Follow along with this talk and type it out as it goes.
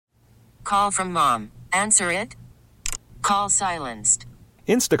call from mom. Answer it. Call silenced.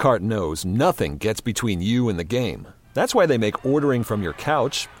 Instacart knows nothing gets between you and the game. That's why they make ordering from your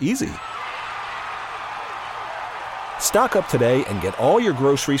couch easy. Stock up today and get all your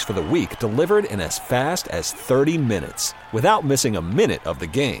groceries for the week delivered in as fast as 30 minutes without missing a minute of the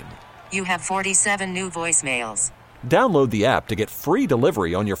game. You have 47 new voicemails. Download the app to get free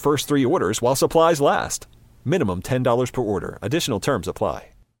delivery on your first 3 orders while supplies last. Minimum $10 per order. Additional terms apply.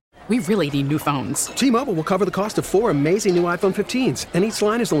 We really need new phones. T-Mobile will cover the cost of 4 amazing new iPhone 15s, and each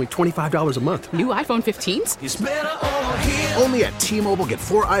line is only $25 a month. New iPhone 15s? It's better over here. Only at T-Mobile, get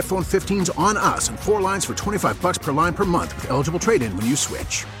 4 iPhone 15s on us and 4 lines for $25 per line per month with eligible trade-in when you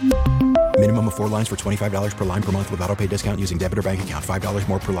switch. Minimum of 4 lines for $25 per line per month with autopay discount using debit or bank account. $5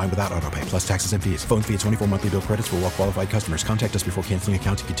 more per line without autopay, plus taxes and fees. Phone fee at 24 monthly bill credits for well-qualified customers. Contact us before canceling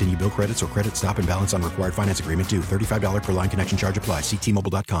account to continue bill credits or credit stop and balance on required finance agreement due. $35 per line connection charge applies. See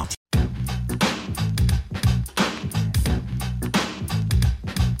T-Mobile.com.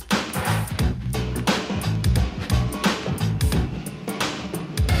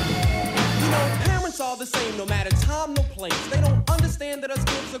 All the same, no matter time, no place. They don't understand that us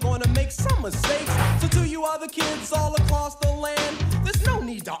kids are going to make some mistakes. So to you other kids all across the land, there's no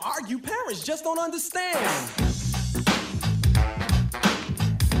need to argue. Parents just don't understand.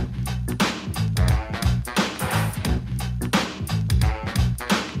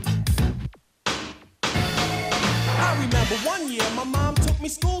 I remember one year my mom took me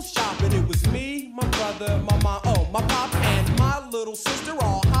school shopping. It was me, my brother, my mom, my pop, and my little sister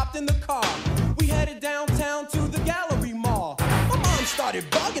all hopped in the car. We headed downtown to the Gallery Mall. My mom started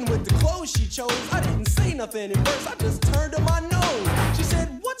bugging with the clothes she chose. I didn't say nothing at first, I just turned to my nose. She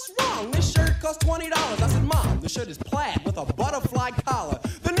said, "What's wrong? This shirt costs $20. I said, "Mom, the shirt is plaid with a butterfly collar."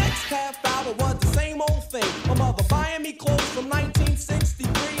 The next half hour was the same old thing. My mother buying me clothes from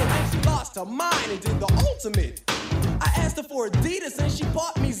 1963, and then she lost her mind and did the ultimate. I asked her for Adidas and she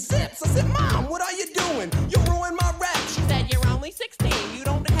bought me Zips. I said, "Mom, what are you doing? You ruined my rep." She said, "You're only 16, you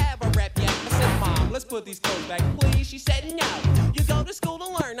don't have a rep yet." I said, "Mom, let's put these clothes back, please." She said, "No, you go to school to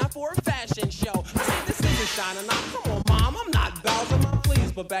learn, not for a fashion show." I said, "This isn't shining on. Come on, Mom, I'm not Bowser. Mom,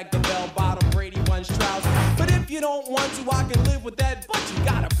 please put back the bell-bottom Brady Bunch trousers. But if you don't want to, I can live with that. But you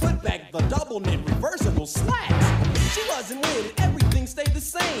gotta put back the double-knit reversible slacks." She wasn't with it, everything stayed the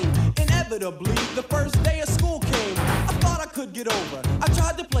same. Inevitably, the first day of school came. I thought I could get over. I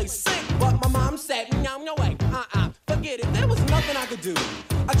tried to play sick, but my mom said, no way, forget it, there was nothing I could do.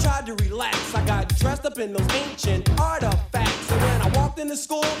 I tried to relax, I got dressed up in those ancient artifacts. And when I walked into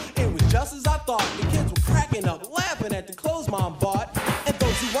school, it was just as I thought. The kids were cracking up, laughing at the clothes Mom bought. And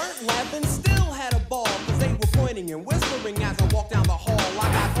those who weren't laughing still had a ball, cause they were pointing and whispering as I walked down the hall.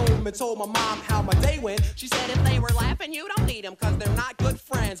 I got home and told my mom how my day went. She said, "If they were laughing, you don't need them, cause they're not good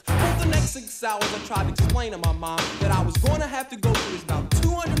friends." For the next 6 hours, I tried to explain to my mom that I was gonna have to go through this about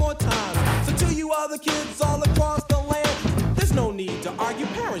 200 more times. So to you other kids all across the land, there's no need to argue.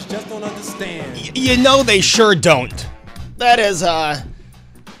 Parents just don't understand. You know they sure don't. That is,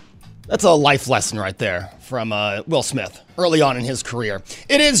 that's a life lesson right there from Will Smith early on in his career.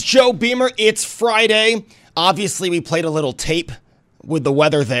 It is Joe Beamer. It's Friday. Obviously, we played a little tape with the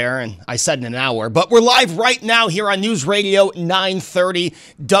weather there, and I said in an hour, but we're live right now here on News Radio 930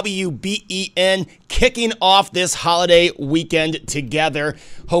 WBEN, kicking off this holiday weekend together.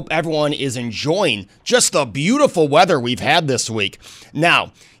 Hope everyone is enjoying just the beautiful weather we've had this week.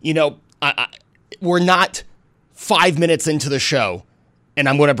 Now, you know, we're not 5 minutes into the show, and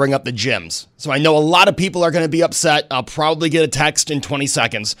I'm going to bring up the gyms. So I know a lot of people are going to be upset. I'll probably get a text in 20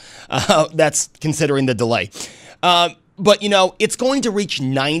 seconds. That's considering the delay. But, you know, it's going to reach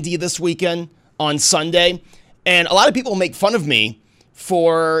 90 this weekend on Sunday. And a lot of people make fun of me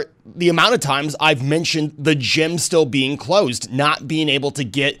for the amount of times I've mentioned the gym still being closed, not being able to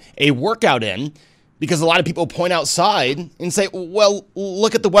get a workout in, because a lot of people point outside and say, well,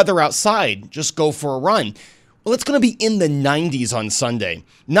 look at the weather outside. Just go for a run. Well, it's going to be in the 90s on Sunday.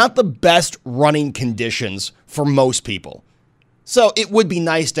 Not the best running conditions for most people. So it would be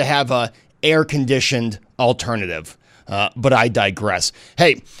nice to have a air-conditioned alternative. But I digress.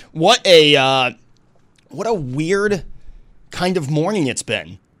 Hey, what a weird kind of morning it's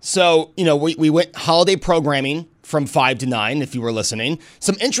been. So, you know, we went holiday programming from 5 to 9, if you were listening.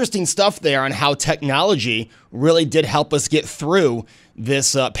 Some interesting stuff there on how technology really did help us get through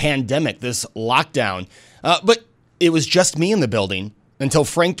this pandemic, this lockdown. But it was just me in the building until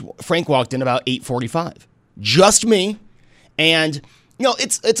Frank walked in about 8:45. Just me. And, you know,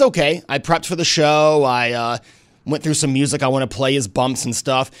 it's okay. I prepped for the show. I went through some music I want to play as bumps and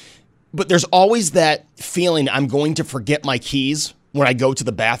stuff. But there's always that feeling I'm going to forget my keys when I go to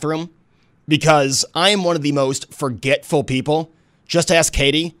the bathroom. because I am one of the most forgetful people. Just ask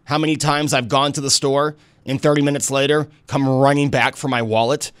Katie how many times I've gone to the store and 30 minutes later come running back for my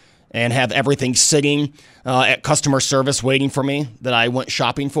wallet and have everything sitting at customer service waiting for me that I went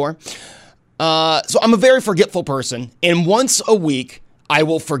shopping for. So I'm a very forgetful person, and once a week, I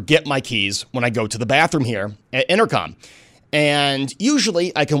will forget my keys when I go to the bathroom here at Intercom. And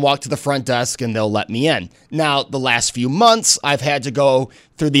usually I can walk to the front desk and they'll let me in. Now, the last few months, I've had to go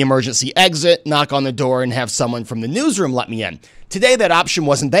through the emergency exit, knock on the door, and have someone from the newsroom let me in. Today, that option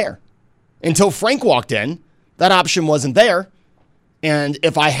wasn't there. Until Frank walked in, that option wasn't there. And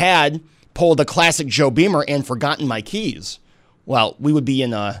if I had pulled a classic Joe Beamer and forgotten my keys, well, we would be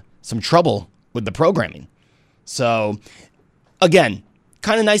in some trouble with the programming. So, again,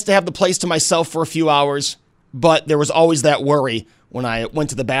 kind of nice to have the place to myself for a few hours, but there was always that worry when I went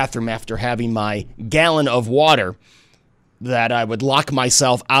to the bathroom after having my gallon of water that I would lock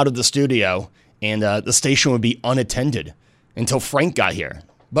myself out of the studio and the station would be unattended until Frank got here.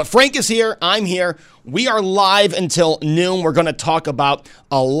 But Frank is here. I'm here. We are live until noon. We're going to talk about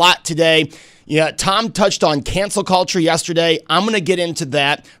a lot today. Yeah, Tom touched on cancel culture yesterday. I'm going to get into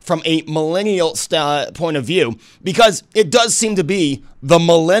that from a millennial point of view because it does seem to be the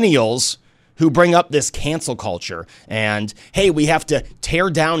millennials who bring up this cancel culture. And, hey, we have to tear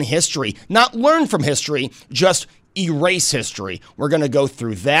down history, not learn from history, just erase history. We're going to go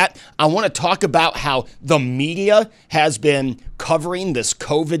through that. I want to talk about how the media has been covering this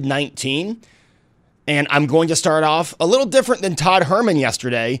COVID-19. And I'm going to start off a little different than Todd Herman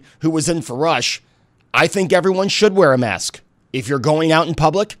yesterday, who was in for Rush. I think everyone should wear a mask. If you're going out in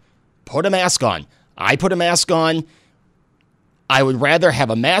public, put a mask on. I put a mask on. I would rather have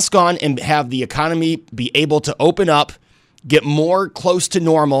a mask on and have the economy be able to open up, get more close to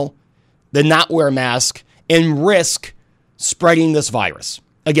normal than not wear a mask and risk spreading this virus.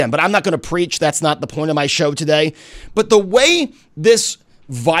 Again, but I'm not going to preach. That's not the point of my show today. But the way this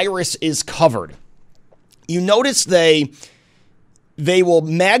virus is covered, you notice they will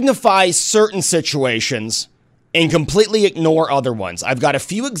magnify certain situations and completely ignore other ones. I've got a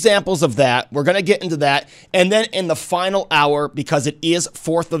few examples of that. We're going to get into that. And then in the final hour, because it is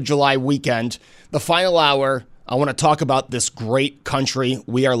 4th of July weekend, the final hour, I want to talk about this great country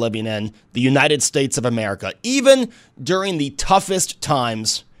we are living in, the United States of America. Even during the toughest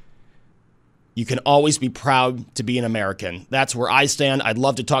times, you can always be proud to be an American. That's where I stand. I'd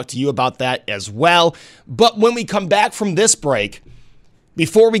love to talk to you about that as well. But when we come back from this break,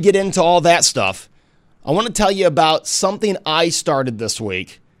 before we get into all that stuff, I want to tell you about something I started this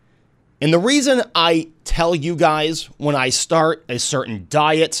week. And the reason I tell you guys when I start a certain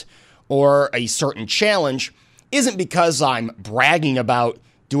diet or a certain challenge isn't because I'm bragging about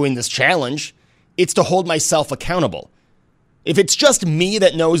doing this challenge. It's to hold myself accountable. If it's just me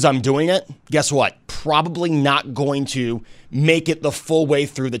that knows I'm doing it, guess what? Probably not going to make it the full way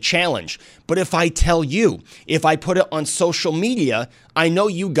through the challenge. But if I tell you, if I put it on social media, I know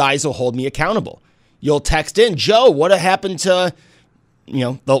you guys will hold me accountable. You'll text in, Joe, what happened to,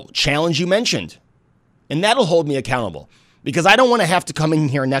 the challenge you mentioned? And that'll hold me accountable because I don't want to have to come in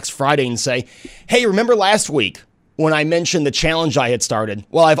here next Friday and say, hey, remember last week when I mentioned the challenge I had started?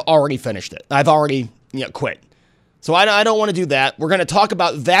 Well, I've already finished it. I've already quit. So I don't want to do that. We're going to talk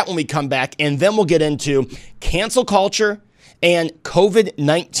about that when we come back, and then we'll get into cancel culture and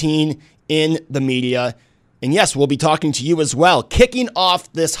COVID-19 in the media. And yes, we'll be talking to you as well. Kicking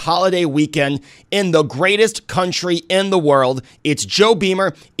off this holiday weekend in the greatest country in the world. It's Joe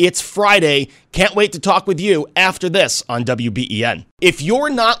Beamer. It's Friday. Can't wait to talk with you after this on WBEN. If you're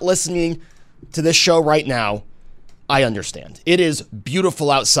not listening to this show right now, I understand. It is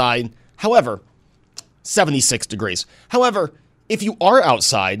beautiful outside. However, 76 degrees. However, if you are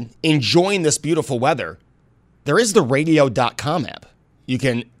outside enjoying this beautiful weather, there is the radio.com app. You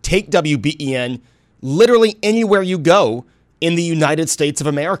can take WBEN literally anywhere you go in the United States of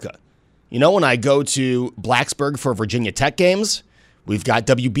America. When I go to Blacksburg for Virginia Tech games, we've got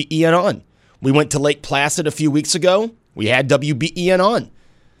WBEN on. We went to Lake Placid a few weeks ago. We had WBEN on.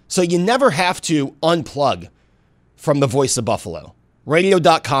 So you never have to unplug from the voice of Buffalo.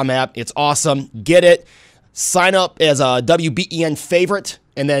 Radio.com app. It's awesome. Get it. Sign up as a WBEN favorite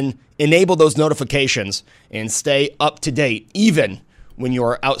and then enable those notifications and stay up to date even when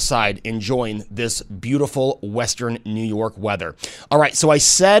you're outside enjoying this beautiful Western New York weather. All right, so I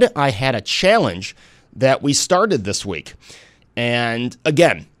said I had a challenge that we started this week. And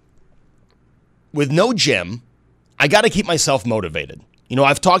again, with no gym, I got to keep myself motivated.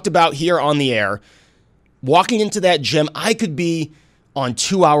 I've talked about here on the air, walking into that gym, I could be on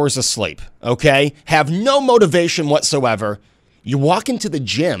 2 hours of sleep, okay? Have no motivation whatsoever. You walk into the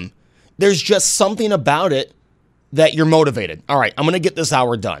gym, There's just something about it that you're motivated. All right, I'm going to get this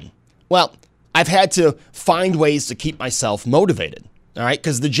hour done. Well, I've had to find ways to keep myself motivated, all right,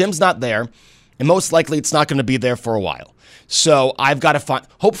 because the gym's not there, and most likely it's not going to be there for a while. So I've got to find,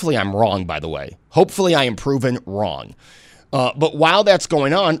 hopefully I'm wrong, by the way. Hopefully I am proven wrong. But while that's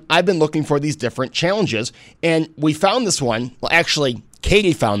going on, I've been looking for these different challenges, and we found this one. Well, actually,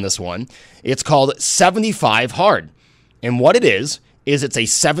 Katie found this one. It's called 75 Hard. And what it is it's a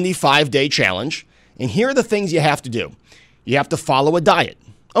 75-day challenge. And here are the things you have to do. You have to follow a diet.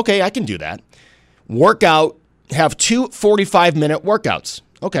 Okay, I can do that. Work out, have 2 45-minute workouts.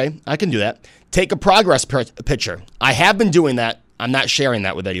 Okay, I can do that. Take a progress picture. I have been doing that. I'm not sharing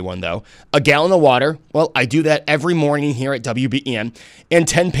that with anyone, though. A gallon of water. Well, I do that every morning here at WBEN. And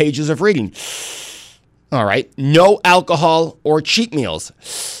 10 pages of reading. All right. No alcohol or cheat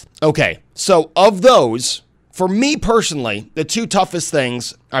meals. Okay, so of those, for me personally, the 2 toughest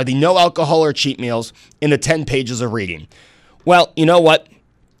things are the no alcohol or cheat meals and the 10 pages of reading. Well, you know what?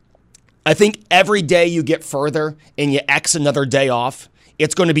 I think every day you get further and you X another day off,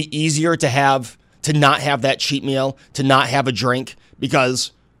 it's going to be easier to not have that cheat meal, to not have a drink,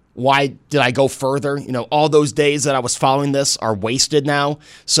 because why did I go further? You know, all those days that I was following this are wasted now.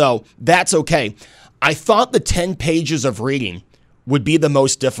 So that's okay. I thought the 10 pages of reading would be the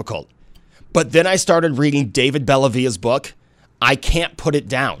most difficult. But then I started reading David Bellavia's book. I can't put it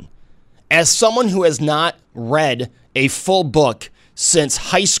down. As someone who has not read a full book since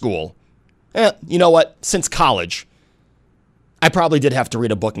high school, you know what? Since college. I probably did have to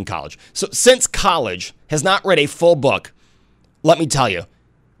read a book in college. So since college, has not read a full book, let me tell you,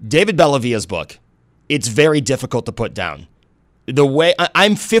 David Bellavia's book, it's very difficult to put down. The way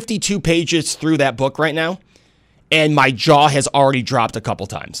I'm 52 pages through that book right now, and my jaw has already dropped a couple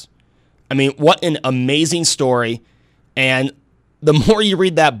times. I mean, what an amazing story. And the more you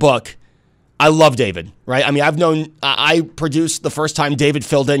read that book, I love David, right? I mean, I produced the first time David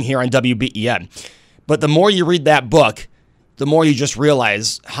filled in here on WBEN. But the more you read that book, the more you just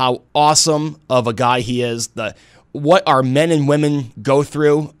realize how awesome of a guy he is, what our men and women go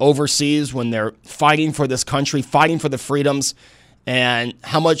through overseas when they're fighting for this country, fighting for the freedoms, and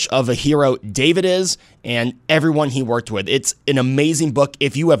how much of a hero David is and everyone he worked with. It's an amazing book.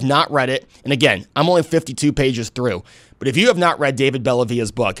 If you have not read it, and again, I'm only 52 pages through, but if you have not read David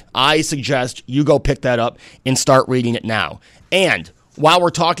Bellavia's book, I suggest you go pick that up and start reading it now. And while we're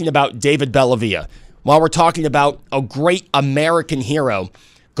talking about David Bellavia, while we're talking about a great American hero,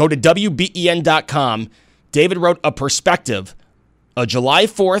 go to WBEN.com. David wrote a perspective, a July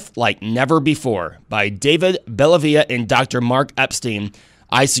 4th like never before, by David Bellavia and Dr. Mark Epstein.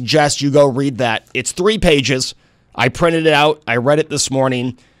 I suggest you go read that. It's 3 pages. I printed it out. I read it this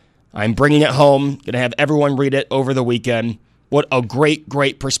morning. I'm bringing it home. Going to have everyone read it over the weekend. What a great,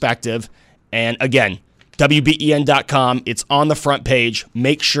 great perspective. And again, WBEN.com. It's on the front page.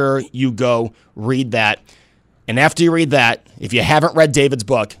 Make sure you go read that. And after you read that, if you haven't read David's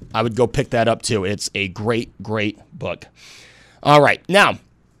book, I would go pick that up too. It's a great, great book. All right. Now,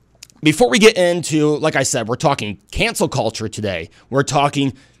 before we get into, like I said, we're talking cancel culture today. We're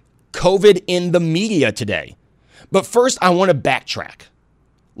talking COVID in the media today. But first, I want to backtrack.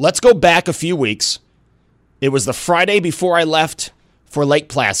 Let's go back a few weeks. It was the Friday before I left for Lake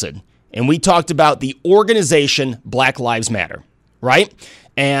Placid, and we talked about the organization Black Lives Matter, right?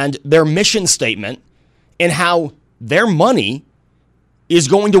 And their mission statement and how their money is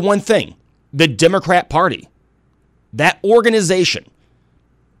going to one thing, the Democrat Party. That organization.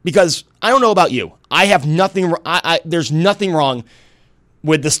 Because I don't know about you. I have nothing, there's nothing wrong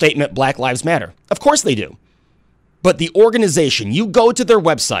with the statement Black Lives Matter. Of course they do. But the organization, you go to their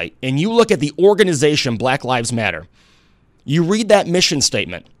website and you look at the organization Black Lives Matter. You read that mission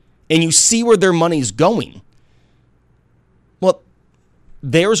statement and you see where their money's going. Well,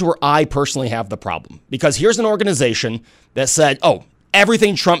 there's where I personally have the problem. Because here's an organization that said, oh,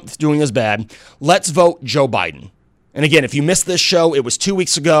 everything Trump's doing is bad. Let's vote Joe Biden. And again, if you missed this show, it was 2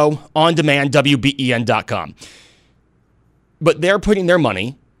 weeks ago, on demand, WBEN.com. But they're putting their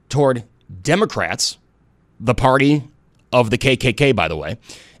money toward Democrats, the party of the KKK, by the way,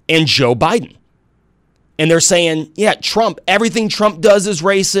 and Joe Biden. And they're saying, yeah, Trump, everything Trump does is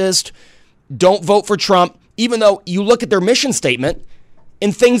racist. Don't vote for Trump. Even though you look at their mission statement,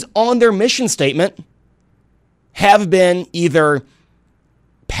 and things on their mission statement have been either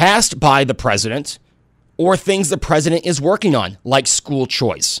passed by the president or things the president is working on, like school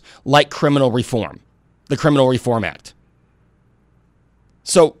choice, like criminal reform, the Criminal Reform Act.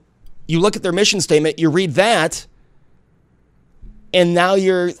 So you look at their mission statement, you read that, and now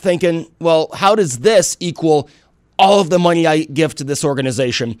you're thinking, well, how does this equal all of the money I give to this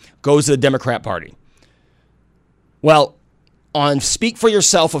organization goes to the Democrat Party. Well, on Speak for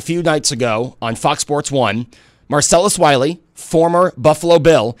Yourself a few nights ago on Fox Sports 1, Marcellus Wiley, former Buffalo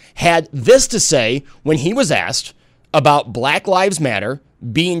Bill, had this to say when he was asked about Black Lives Matter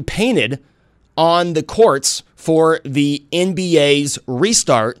being painted on the courts for the NBA's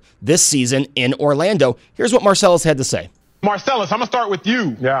restart this season in Orlando. Here's what Marcellus had to say. Marcellus, I'm going to start with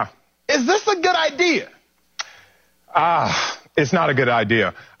you. Yeah. Is this a good idea? It's not a good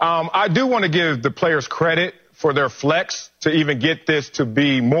idea. I do want to give the players credit for their flex to even get this to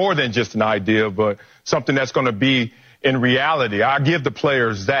be more than just an idea, but something that's going to be in reality. I give the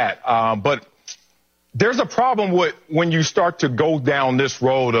players that. But there's a problem with when you start to go down this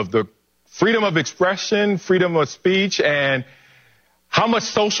road of the freedom of expression, freedom of speech, and how much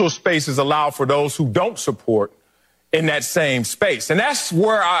social space is allowed for those who don't support in that same space. And that's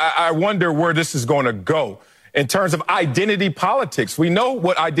where I wonder where this is going to go in terms of identity politics. We know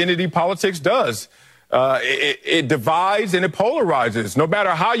what identity politics does. It divides and it polarizes. No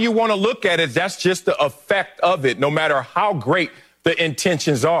matter how you want to look at it, that's just the effect of it, no matter how great the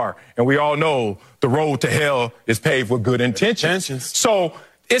intentions are. And we all know the road to hell is paved with good intentions. So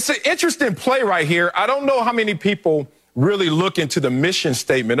it's an interesting play right here. I don't know how many people really look into the mission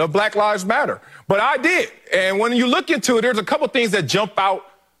statement of Black Lives Matter, but I did. And when you look into it, there's a couple things that jump out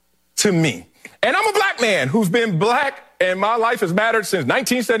to me. And I'm a black man who's been black, and my life has mattered since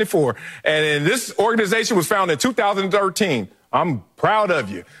 1974. And this organization was founded in 2013. I'm proud of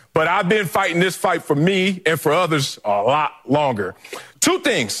you. But I've been fighting this fight for me and for others a lot longer. Two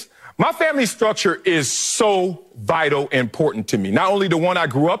things. My family structure is so vital, important to me. Not only the one I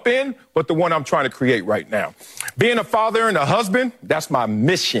grew up in, but the one I'm trying to create right now. Being a father and a husband, that's my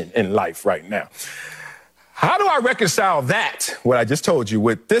mission in life right now. How do I reconcile that, what I just told you,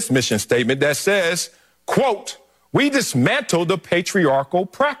 with this mission statement that says, quote, we dismantle the patriarchal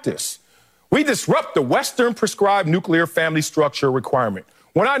practice. We disrupt the Western prescribed nuclear family structure requirement.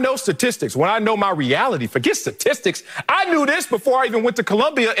 When I know statistics, when I know my reality, forget statistics. I knew this before I even went to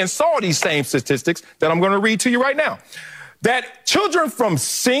Columbia and saw these same statistics that I'm going to read to you right now. That children from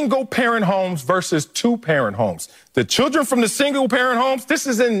single-parent homes versus two-parent homes. The children from the single-parent homes, this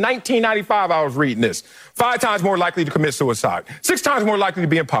is in 1995 I was reading this. 5 times more likely to commit suicide. 6 times more likely to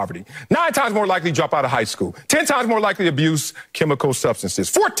be in poverty. 9 times more likely to drop out of high school. 10 times more likely to abuse chemical substances.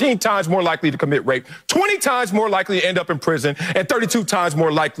 14 times more likely to commit rape. 20 times more likely to end up in prison. And 32 times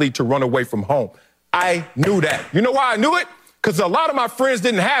more likely to run away from home. I knew that. You know why I knew it? Because a lot of my friends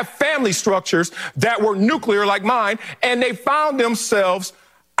didn't have family structures that were nuclear like mine, and they found themselves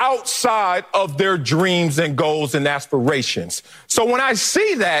outside of their dreams and goals and aspirations. So when I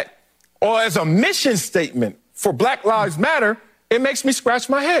see that, or as a mission statement for Black Lives Matter, it makes me scratch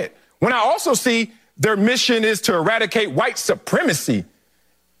my head. When I also see their mission is to eradicate white supremacy.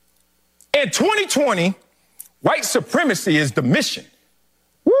 In 2020, white supremacy is the mission.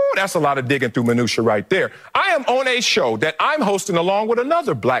 Woo, that's a lot of digging through minutia right there. I am on a show that I'm hosting along with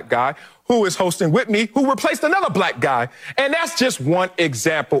another black guy who is hosting with me, who replaced another black guy. And that's just one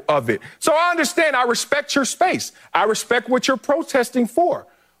example of it. So I understand, I respect your space. I respect what you're protesting for.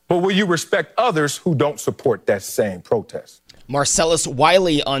 But will you respect others who don't support that same protest? Marcellus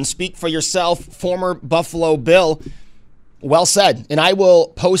Wiley on Speak for Yourself, former Buffalo Bill. Well said. And I will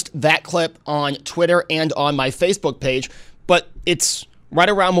post that clip on Twitter and on my Facebook page. But it's right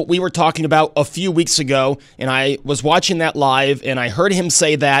around what we were talking about a few weeks ago, and I was watching that live, and I heard him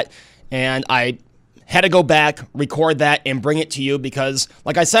say that, and I had to go back, record that, and bring it to you because,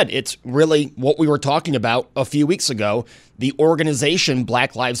 like I said, it's really what we were talking about a few weeks ago, the organization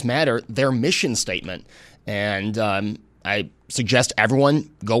Black Lives Matter, their mission statement. And I suggest everyone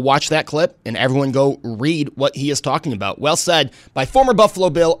go watch that clip and everyone go read what he is talking about. Well said by former Buffalo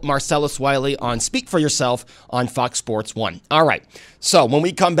Bill Marcellus Wiley on Speak for Yourself on Fox Sports 1. All right, so when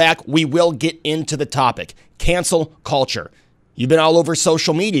we come back, we will get into the topic, cancel culture. You've been all over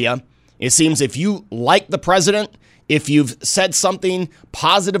social media. It seems if you like the president, if you've said something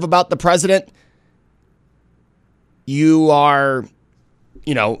positive about the president, you are,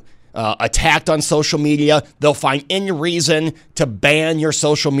 attacked on social media. They'll find any reason to ban your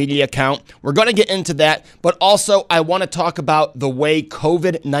social media account. We're going to get into that, but also I want to talk about the way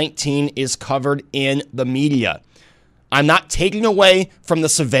COVID-19 is covered in the media. I'm not taking away from the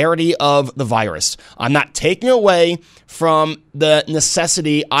severity of the virus. I'm not taking away from the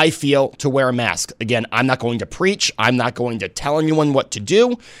necessity I feel to wear a mask. Again, I'm not going to preach. I'm not going to tell anyone what to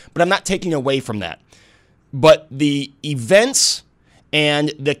do, but I'm not taking away from that. But the events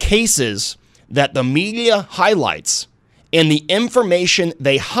and the cases that the media highlights and the information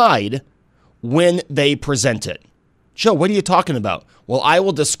they hide when they present it. Joe, what are you talking about? Well, I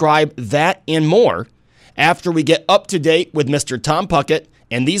will describe that and more after we get up to date with Mr. Tom Puckett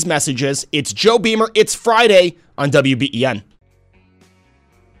and these messages. It's Joe Beamer. It's Friday on WBEN.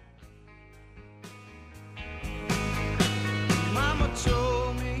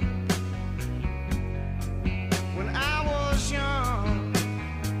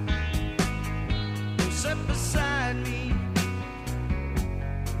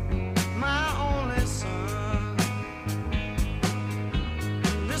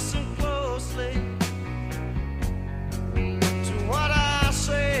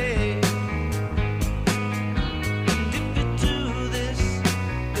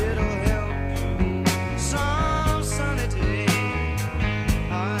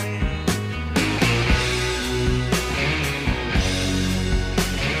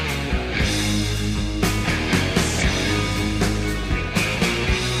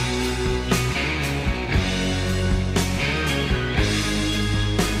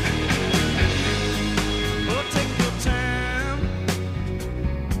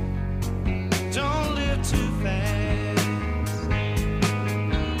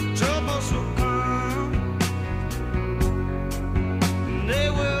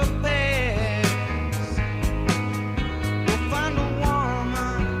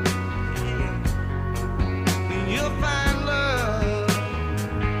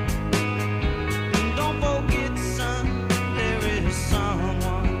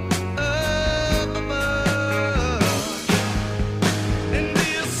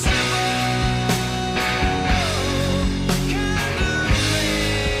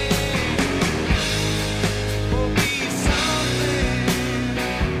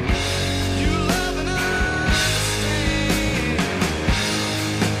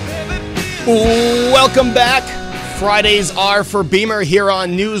 Welcome back. Fridays are for Beamer here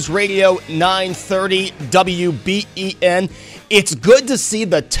on News Radio 930 WBEN. It's good to see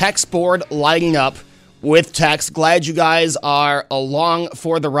the text board lighting up with text. Glad you guys are along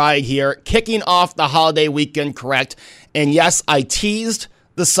for the ride here. Kicking off the holiday weekend, correct? And yes, I teased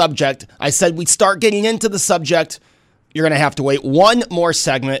the subject. I said we'd start getting into the subject. You're going to have to wait one more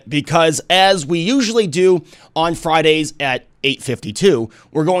segment because as we usually do on Fridays at 8:52,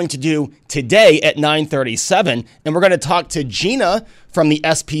 we're going to do today at 9:37, and we're going to talk to Gina from the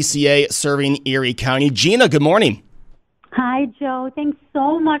SPCA serving Erie County. Gina, good morning. Hi, Joe. Thanks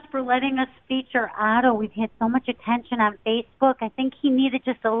so much for letting us feature Otto. We've had so much attention on Facebook. I think he needed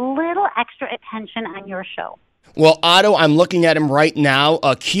just a little extra attention on your show. Well, Otto, I'm looking at him right now.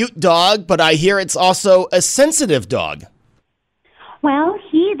 A cute dog, but I hear it's also a sensitive dog. Well,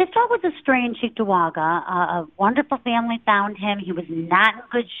 this dog was a stray in Cheektowaga. A wonderful family found him. He was not in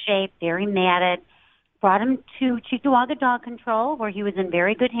good shape, very matted. Brought him to Cheektowaga Dog Control, where he was in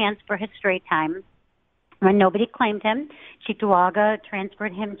very good hands for his stray time. When nobody claimed him, Cheektowaga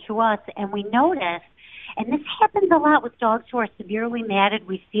transferred him to us, and we noticed, and this happens a lot with dogs who are severely matted.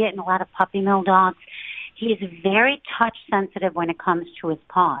 We see it in a lot of puppy mill dogs. He is very touch sensitive when it comes to his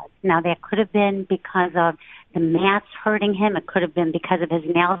paws. Now, that could have been because of the mats hurting him. It could have been because of his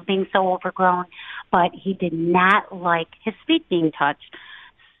nails being so overgrown, but he did not like his feet being touched.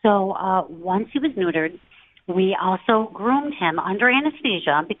 So once he was neutered, we also groomed him under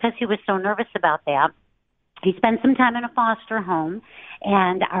anesthesia because he was so nervous about that. He spent some time in a foster home,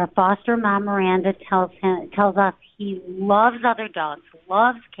 and our foster mom, Miranda, tells us he loves other dogs,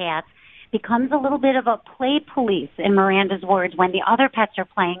 loves cats, becomes a little bit of a play police, in Miranda's words, when the other pets are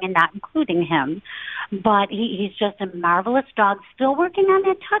playing and not including him. But he's just a marvelous dog, still working on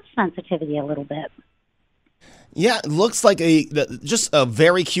that touch sensitivity a little bit. Yeah, it looks like just a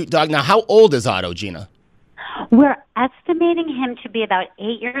very cute dog. Now, how old is Otto, Gina? We're estimating him to be about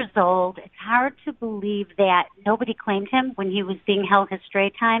 8 years old. It's hard to believe that nobody claimed him when he was being held his stray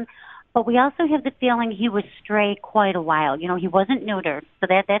time. But we also have the feeling he was stray quite a while. You know, he wasn't neutered, so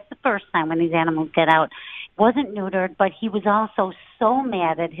that's the first time when these animals get out. Wasn't neutered, but he was also so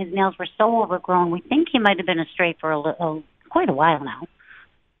matted. His nails were so overgrown. We think he might have been a stray for quite a while now.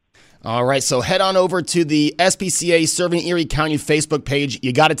 All right, so head on over to the SPCA Serving Erie County Facebook page.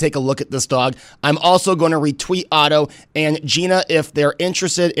 You got to take a look at this dog. I'm also going to retweet Otto. And Gina, if they're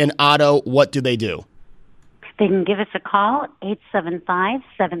interested in Otto, what do they do? They can give us a call,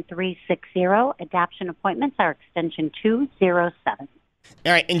 875-7360. Adoption appointments are extension 207.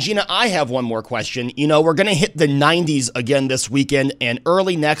 All right, and Gina, I have one more question. You know, we're going to hit the 90s again this weekend and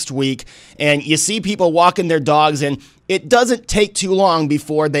early next week, and you see people walking their dogs, and it doesn't take too long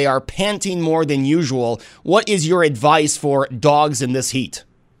before they are panting more than usual. What is your advice for dogs in this heat?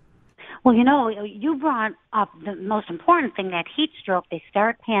 Well, you brought up the most important thing, that heat stroke. They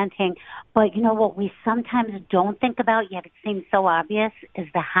start panting. But you know what we sometimes don't think about, yet it seems so obvious, is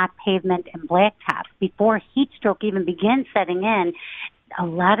the hot pavement and blacktop. Before heat stroke even begins setting in, a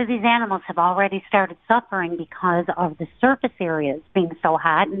lot of these animals have already started suffering because of the surface areas being so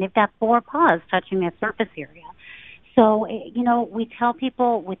hot, and they've got 4 paws touching that surface area. So, we tell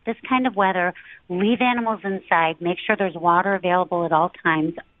people with this kind of weather, leave animals inside, make sure there's water available at all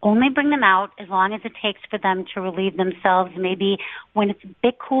times. Only bring them out as long as it takes for them to relieve themselves, maybe when it's a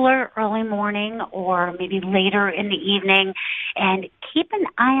bit cooler early morning or maybe later in the evening. And keep an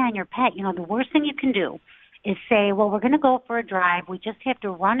eye on your pet. The worst thing you can do is say, well, we're going to go for a drive. We just have to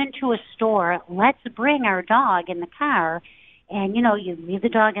run into a store. Let's bring our dog in the car. And, you leave the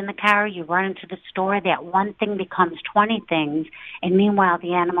dog in the car, you run into the store, that one thing becomes 20 things. And meanwhile,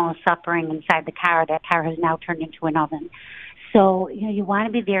 the animal is suffering inside the car. That car has now turned into an oven. So, you want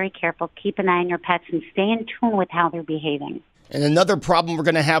to be very careful. Keep an eye on your pets and stay in tune with how they're behaving. And another problem we're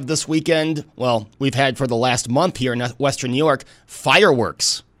going to have this weekend, well, we've had for the last month here in Western New York,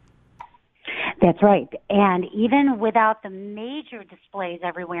 fireworks. That's right. And even without the major displays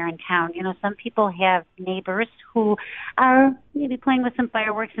everywhere in town, some people have neighbors who are maybe playing with some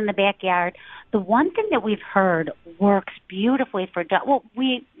fireworks in the backyard. The one thing that we've heard works beautifully for dogs. Well,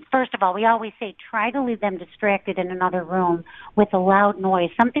 first of all, we always say try to leave them distracted in another room with a loud noise,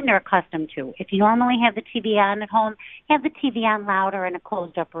 something they're accustomed to. If you normally have the TV on at home, have the TV on louder in a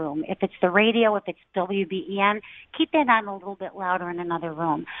closed-up room. If it's the radio, if it's WBEN, keep that on a little bit louder in another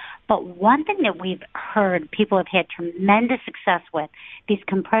room. But one thing that we've heard people have had tremendous success with, these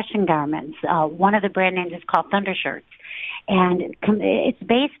compression garments. One of the brand names is called Thunder Shirts. And it's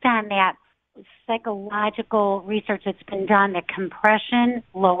based on that psychological research that's been done that compression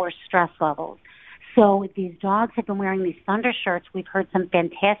lowers stress levels. So these dogs have been wearing these Thunder Shirts. We've heard some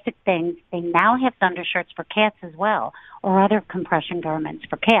fantastic things. They now have Thunder Shirts for cats as well, or other compression garments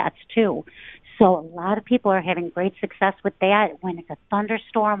for cats too. So a lot of people are having great success with that when it's a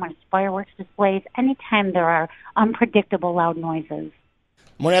thunderstorm, when it's fireworks displays, anytime there are unpredictable loud noises.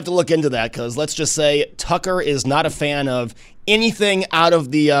 I'm going to have to look into that because let's just say Tucker is not a fan of anything out of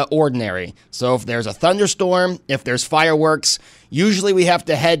the ordinary. So if there's a thunderstorm, if there's fireworks, usually we have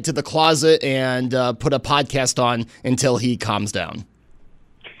to head to the closet and put a podcast on until he calms down.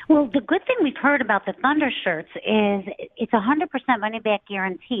 Well, the good thing we've heard about the Thunder Shirts is it's 100% money-back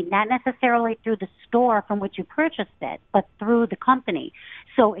guarantee, not necessarily through the store from which you purchased it, but through the company.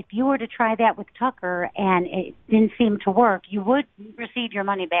 So if you were to try that with Tucker and it didn't seem to work, you would receive your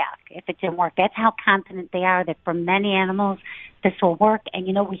money back if it didn't work. That's how confident they are that for many animals this will work. And,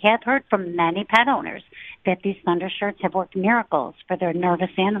 we have heard from many pet owners that these Thunder Shirts have worked miracles for their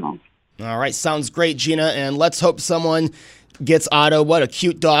nervous animals. All right, sounds great, Gina, and let's hope someone gets Otto. What a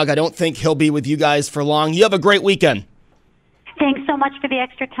cute dog. I don't think he'll be with you guys for long. You have a great weekend. Thanks so much for the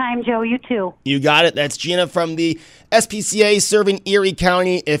extra time, Joe. You too. You got it. That's Gina from the SPCA serving Erie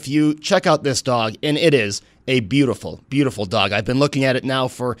County. If you check out this dog, and it is a beautiful, beautiful dog. I've been looking at it now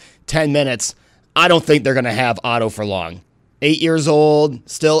for 10 minutes. I don't think they're going to have Otto for long. 8 years old,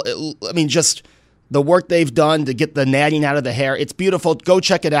 still, just the work they've done to get the natting out of the hair. It's beautiful. Go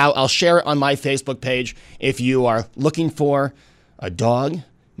check it out. I'll share it on my Facebook page. If you are looking for a dog,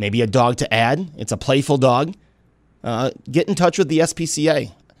 maybe a dog to add, it's a playful dog, get in touch with the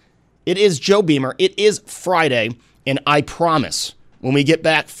SPCA. It is Joe Beamer. It is Friday, and I promise when we get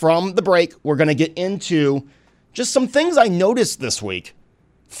back from the break, we're going to get into just some things I noticed this week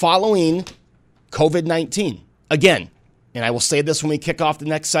following COVID-19. Again, and I will say this when we kick off the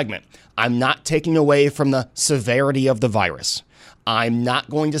next segment, I'm not taking away from the severity of the virus. I'm not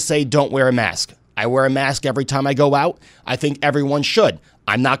going to say don't wear a mask. I wear a mask every time I go out. I think everyone should.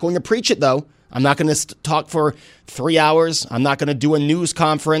 I'm not going to preach it, though. I'm not going to talk for 3 hours. I'm not going to do a news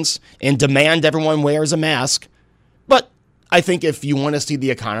conference and demand everyone wears a mask. But I think if you want to see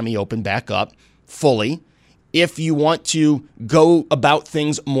the economy open back up fully, if you want to go about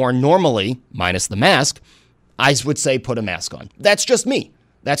things more normally, minus the mask, I would say put a mask on. That's just me.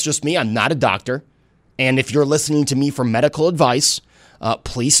 I'm not a doctor. And if you're listening to me for medical advice,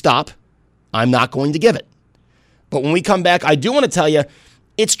 please stop. I'm not going to give it. But when we come back, I do want to tell you,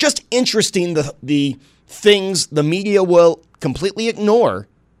 it's just interesting the things the media will completely ignore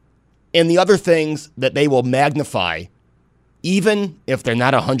and the other things that they will magnify, even if they're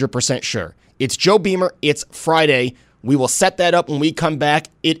not 100% sure. It's Joe Beamer. It's Friday. We will set that up when we come back.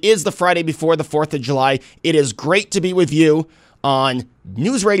 It is the Friday before the 4th of July. It is great to be with you on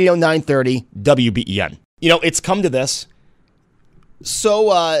News Radio 930 WBEN. It's come to this. So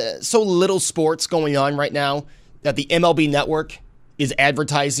little sports going on right now that the MLB Network is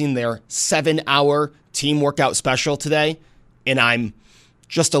advertising their 7-hour team workout special today, and I'm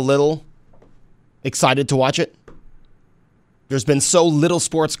just a little excited to watch it. There's been so little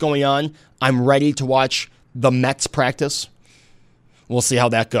sports going on. I'm ready to watch the Mets practice. We'll see how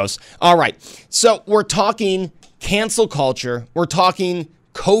that goes. All right, so we're talking cancel culture. We're talking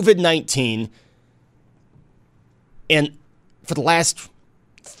COVID-19. And for the last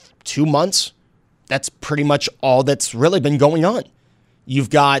 2 months, that's pretty much all that's really been going on. You've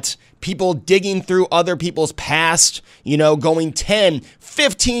got people digging through other people's past, going 10,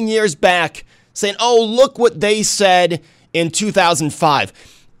 15 years back, saying, oh, look what they said in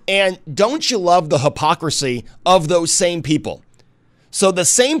 2005. And don't you love the hypocrisy of those same people? So the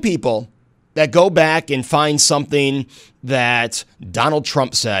same people that go back and find something that Donald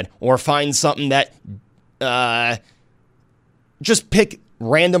Trump said, or find something that just pick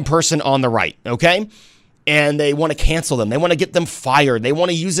random person on the right, okay? And they want to cancel them. They want to get them fired. They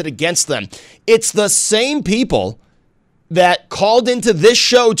want to use it against them. It's the same people that called into this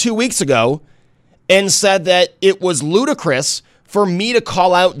show 2 weeks ago and said that it was ludicrous for me to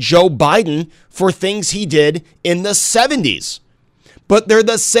call out Joe Biden for things he did in the 70s. But they're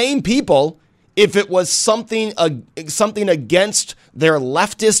the same people, if it was something against their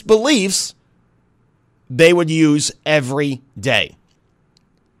leftist beliefs, they would use every day.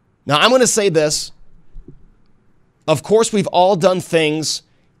 Now, I'm going to say this. Of course, we've all done things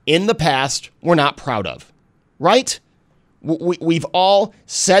in the past we're not proud of, right? We've all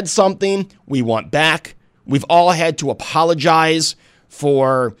said something we want back. We've all had to apologize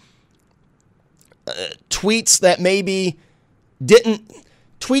for tweets that maybe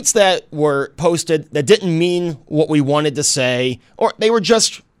tweets that were posted that didn't mean what we wanted to say, or they were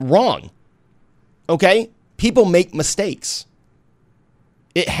just wrong. Okay? People make mistakes.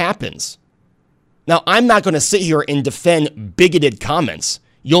 It happens. Now, I'm not going to sit here and defend bigoted comments.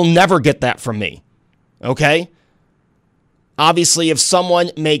 You'll never get that from me. Okay? Obviously, if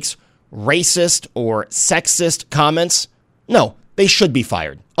someone makes racist or sexist comments, no, they should be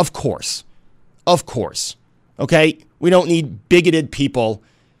fired. Of course. Of course. Okay? We don't need bigoted people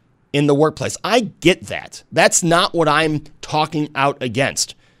in the workplace. I get that. That's not what I'm talking out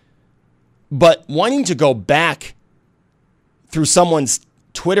against. But wanting to go back through someone's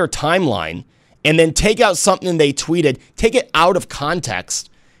Twitter timeline and then take out something they tweeted, take it out of context,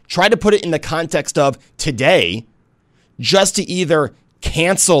 try to put it in the context of today, just to either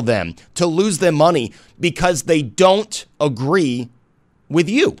cancel them, to lose their money because they don't agree with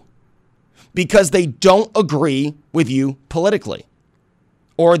you. Because they don't agree with you politically.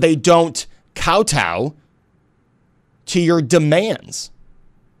 Or they don't kowtow to your demands.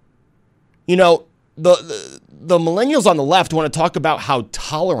 The millennials on the left want to talk about how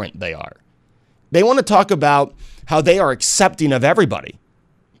tolerant they are. They want to talk about how they are accepting of everybody.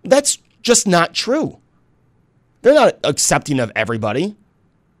 That's just not true. They're not accepting of everybody.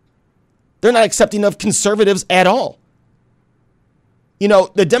 They're not accepting of conservatives at all.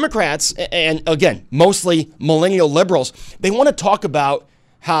 The Democrats, and again, mostly millennial liberals, they want to talk about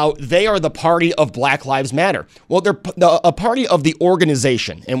how they are the party of Black Lives Matter. Well, they're a party of the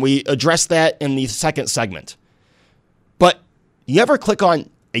organization, and we addressed that in the second segment. But you ever click on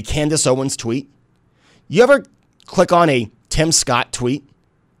a Candace Owens tweet? You ever click on a Tim Scott tweet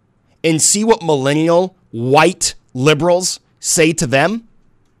and see what millennial white liberals say to them?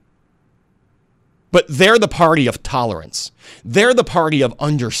 But they're the party of tolerance. They're the party of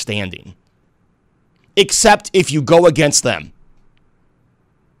understanding. Except if you go against them.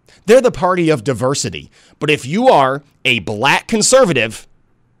 They're the party of diversity. But if you are a black conservative,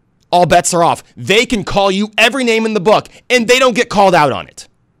 all bets are off. They can call you every name in the book, and they don't get called out on it.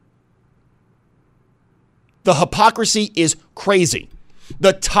 The hypocrisy is crazy.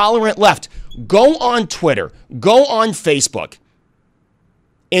 The tolerant left. Go on Twitter. Go on Facebook.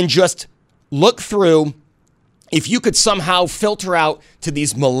 And just look through, if you could somehow filter out to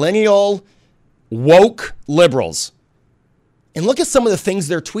these millennial woke liberals, and look at some of the things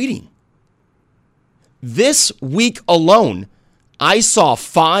they're tweeting. This week alone, I saw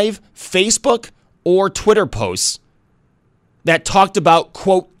 5 Facebook or Twitter posts that talked about,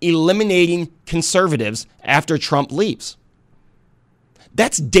 quote, eliminating conservatives after Trump leaves.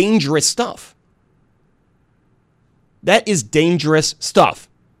 That's dangerous stuff. That is dangerous stuff.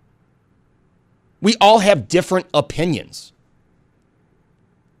 We all have different opinions.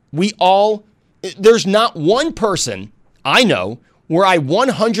 There's not one person I know where I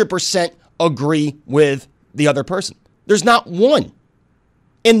 100% agree with the other person. There's not one.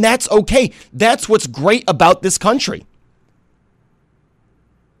 And that's okay. That's what's great about this country.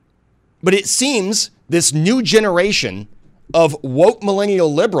 But it seems this new generation of woke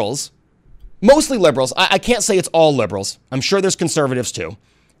millennial liberals, mostly liberals. I can't say it's all liberals. I'm sure there's conservatives too.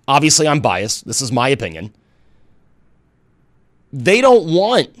 Obviously, I'm biased. This is my opinion. They don't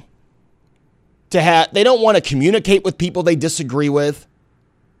want to communicate with people they disagree with.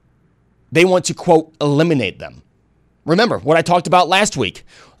 They want to, quote, eliminate them. Remember what I talked about last week.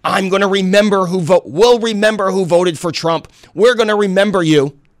 I'm going to remember we'll remember who voted for Trump. We're going to remember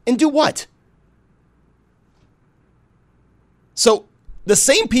you. And do what? So the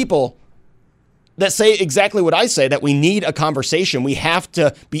same people that say exactly what I say, that we need a conversation, we have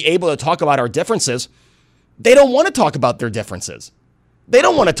to be able to talk about our differences, they don't want to talk about their differences. They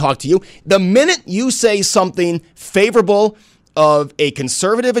don't want to talk to you. The minute you say something favorable of a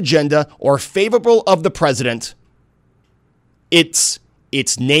conservative agenda or favorable of the president, it's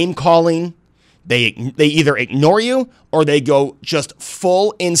name calling. They either ignore you or they go just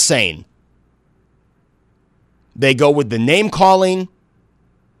full insane. They go with the name calling.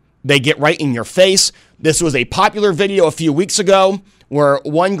 They get right in your face. This was a popular video a few weeks ago where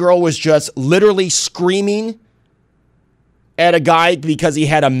one girl was just literally screaming at a guy because he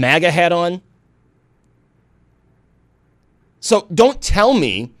had a MAGA hat on. So don't tell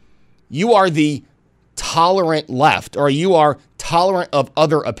me you are the tolerant left or you are tolerant of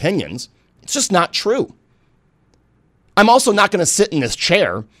other opinions. It's just not true. I'm also not going to sit in this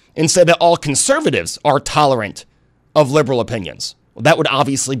chair and say that all conservatives are tolerant of liberal opinions. Well, that would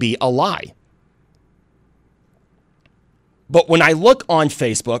obviously be a lie. But when I look on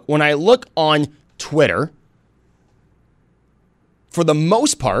Facebook, when I look on Twitter, for the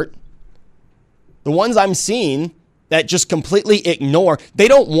most part, the ones I'm seeing that just completely ignore, they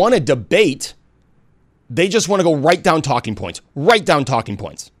don't want to debate. They just want to go right down talking points.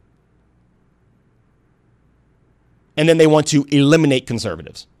 And then they want to eliminate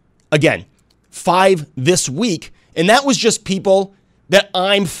conservatives. Again, 5 this week, and that was just people that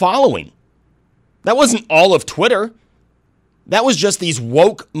I'm following. That wasn't all of Twitter. That was just these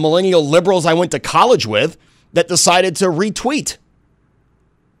woke millennial liberals I went to college with that decided to retweet.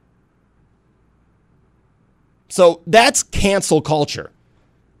 So that's cancel culture.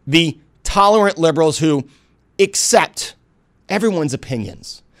 The tolerant liberals who accept everyone's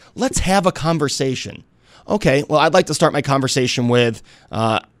opinions. Let's have a conversation. Okay, well, I'd like to start my conversation with,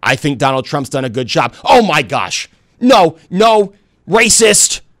 I think Donald Trump's done a good job. Oh my gosh. No,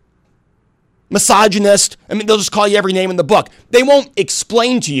 racist, misogynist. I mean, they'll just call you every name in the book. They won't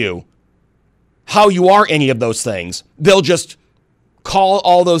explain to you how you are any of those things. They'll just call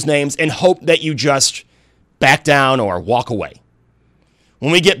all those names and hope that you just back down or walk away.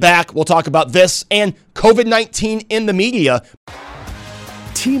 When we get back, we'll talk about this and COVID-19 in the media.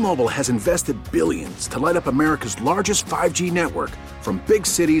 T-Mobile has invested billions to light up America's largest 5G network, from big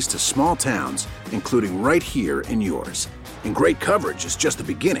cities to small towns, including right here in yours. And great coverage is just the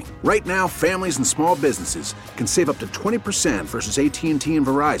beginning. Right now, families and small businesses can save up to 20% versus AT&T and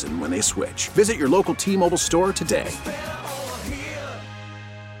Verizon when they switch. Visit your local T-Mobile store today.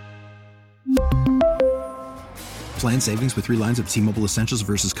 Plan savings with 3 lines of T-Mobile Essentials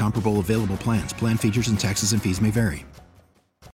versus comparable available plans. Plan features and taxes and fees may vary.